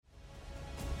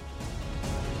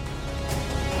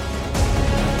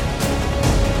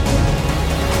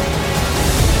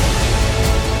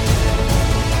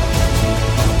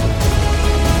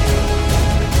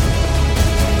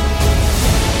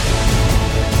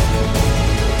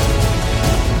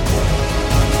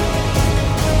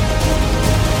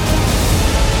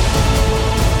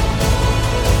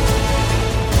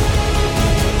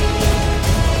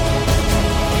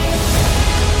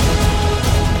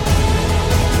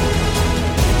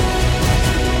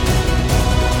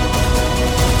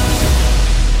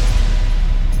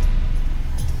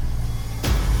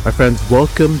My friends,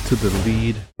 welcome to the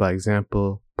Lead by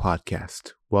Example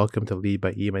podcast. Welcome to Lead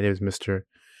by E. My name is Mr.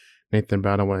 Nathan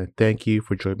Brown. I want to thank you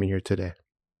for joining me here today.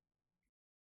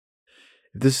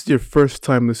 If this is your first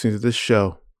time listening to this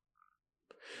show,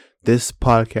 this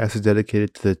podcast is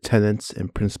dedicated to the tenets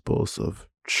and principles of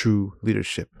true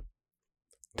leadership,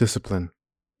 discipline,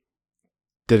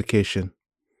 dedication,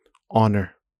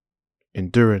 honor,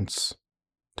 endurance,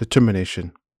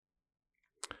 determination,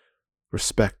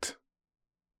 respect,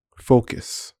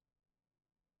 focus,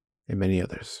 and many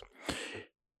others.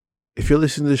 If you're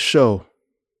listening to this show,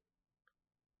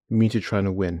 it means you're trying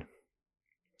to win.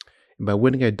 And by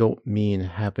winning, I don't mean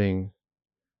having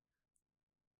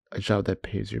a job that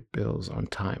pays your bills on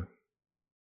time.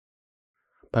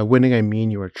 By winning, I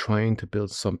mean you are trying to build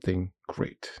something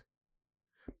great.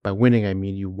 By winning, I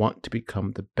mean you want to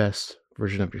become the best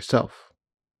version of yourself.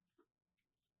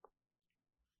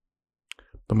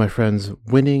 But my friends,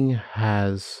 winning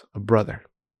has a brother,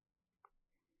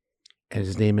 and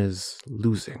his name is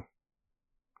losing.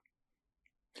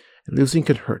 And losing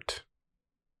can hurt.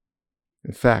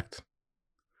 In fact,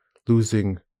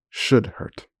 losing should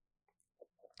hurt.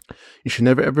 You should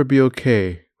never ever be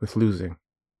okay with losing.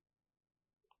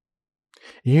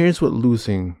 And here's what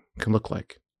losing can look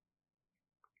like.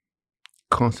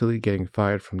 Constantly getting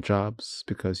fired from jobs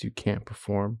because you can't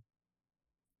perform,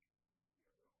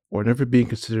 or never being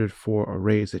considered for a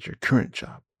raise at your current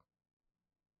job.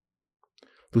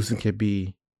 Losing can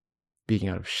be being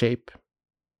out of shape,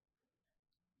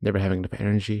 never having enough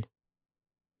energy,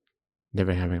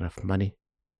 never having enough money,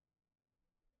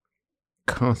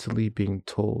 constantly being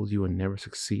told you will never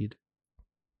succeed,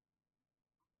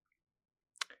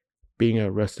 being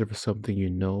arrested for something you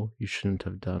know you shouldn't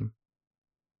have done,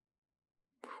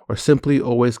 or simply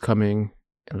always coming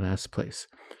in last place.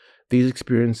 These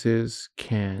experiences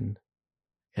can,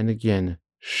 and again,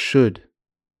 should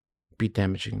be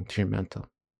damaging to your mental.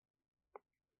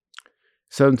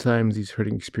 Sometimes these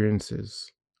hurting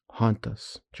experiences haunt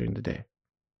us during the day.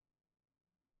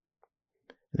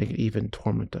 They can even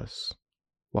torment us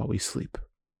while we sleep.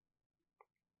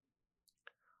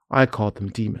 I call them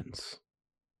demons.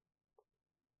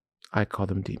 And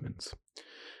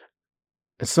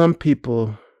some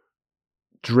people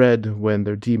dread when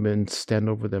their demons stand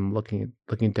over them looking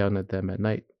down at them at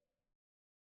night.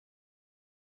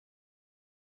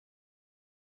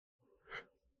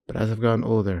 But as I've gotten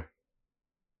older,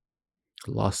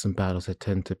 lost in battles, I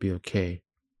tend to be okay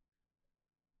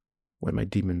when my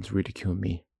demons ridicule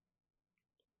me.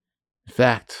 In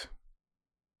fact,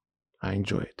 I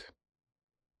enjoy it.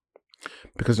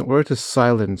 Because in order to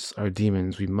silence our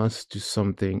demons, we must do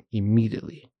something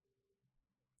immediately,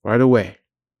 right away,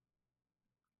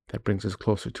 that brings us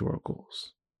closer to our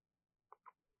goals.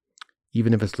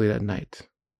 Even if it's late at night.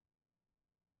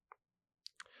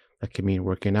 That can mean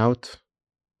working out,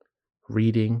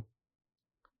 reading,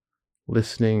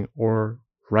 listening, or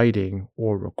writing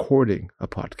or recording a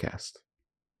podcast.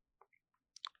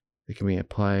 It can be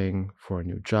applying for a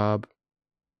new job.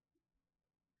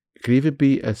 It could even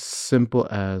be as simple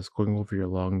as going over your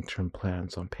long-term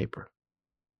plans on paper,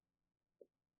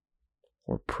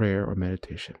 or prayer or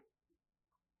meditation.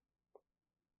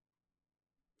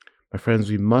 My friends,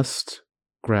 we must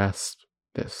grasp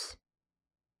this.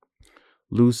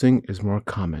 Losing is more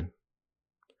common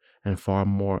and far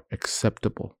more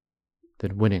acceptable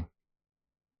than winning,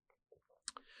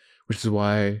 which is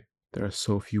why there are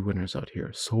so few winners out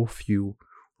here, so few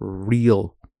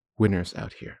real winners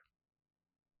out here.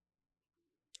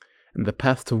 And the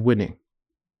path to winning,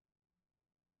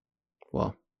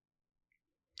 well,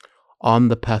 on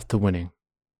the path to winning,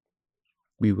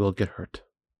 we will get hurt.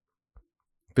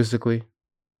 Physically,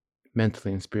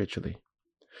 mentally, and spiritually.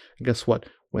 And guess what?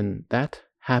 When that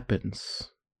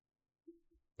happens,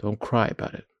 don't cry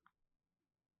about it.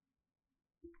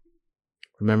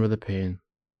 Remember the pain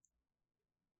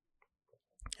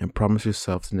and promise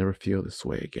yourself to never feel this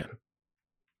way again.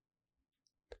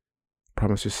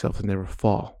 Promise yourself to never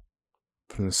fall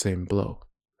from the same blow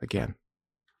again.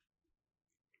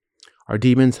 Our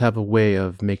demons have a way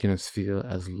of making us feel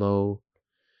as low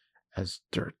as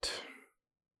dirt.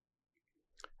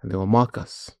 And they will mock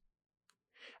us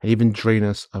and even drain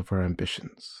us of our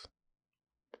ambitions.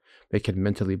 They can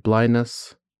mentally blind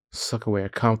us, suck away our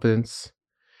confidence,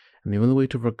 and the only way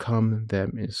to overcome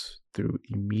them is through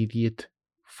immediate,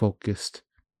 focused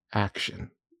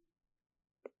action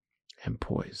and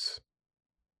poise.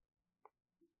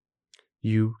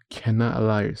 You cannot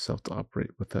allow yourself to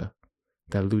operate with a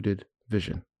diluted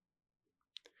vision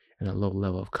and a low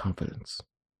level of confidence.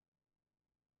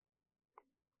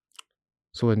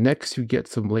 So when next you get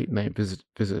some late night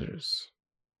visitors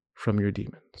from your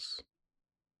demons.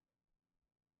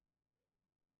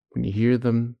 When you hear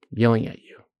them yelling at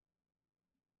you,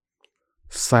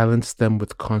 silence them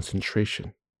with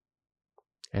concentration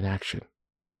and action.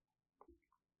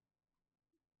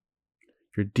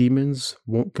 Your demons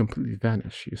won't completely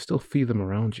vanish. You still feel them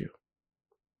around you,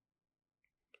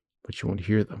 but you won't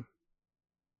hear them.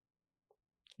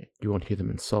 You won't hear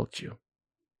them insult you.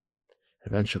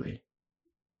 Eventually,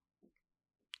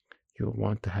 you'll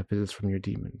want to have visits from your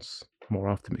demons more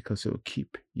often because it will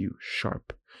keep you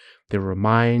sharp. They'll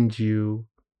remind you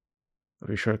of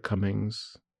your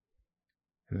shortcomings,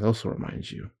 and it also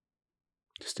reminds you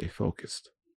to stay focused.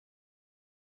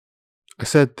 I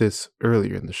said this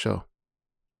earlier in the show.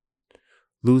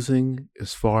 Losing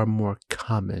is far more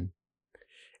common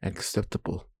and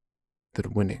acceptable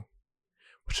than winning,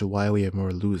 which is why we have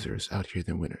more losers out here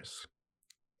than winners.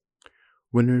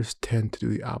 Winners tend to do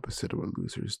the opposite of what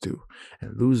losers do,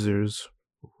 and losers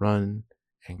run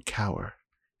and cower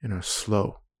and are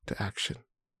slow to action.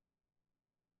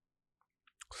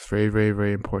 It's very, very,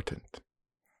 very important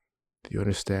that you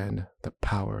understand the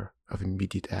power of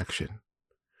immediate action.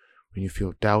 When you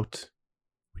feel doubt,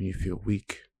 when you feel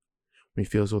weak, when you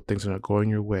feel as though things are not going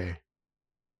your way,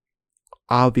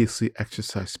 obviously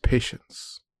exercise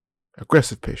patience,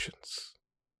 aggressive patience,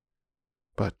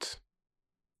 but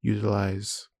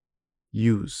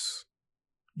use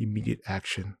immediate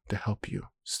action to help you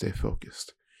stay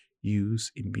focused.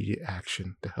 Use immediate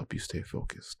action to help you stay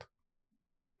focused.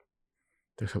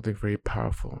 There's something very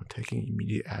powerful in taking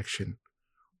immediate action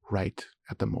right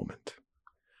at the moment.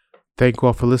 Thank you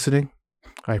all for listening.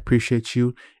 I appreciate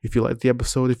you. If you liked the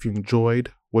episode, if you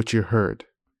enjoyed what you heard,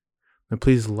 then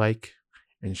please like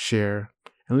and share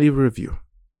and leave a review.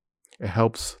 It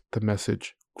helps the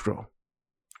message grow.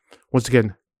 Once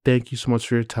again, thank you so much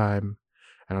for your time,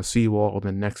 and I'll see you all on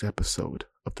the next episode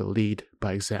of the Lead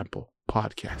by Example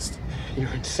podcast.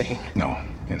 You're insane. No,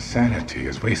 insanity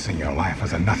is wasting your life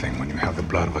as a nothing when you have the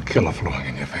blood of a killer flowing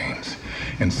in your veins.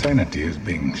 Insanity is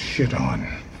being shit on,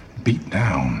 beat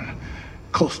down,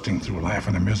 coasting through life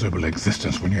in a miserable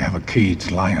existence when you have a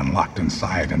caged lion locked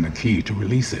inside and the key to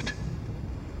release it.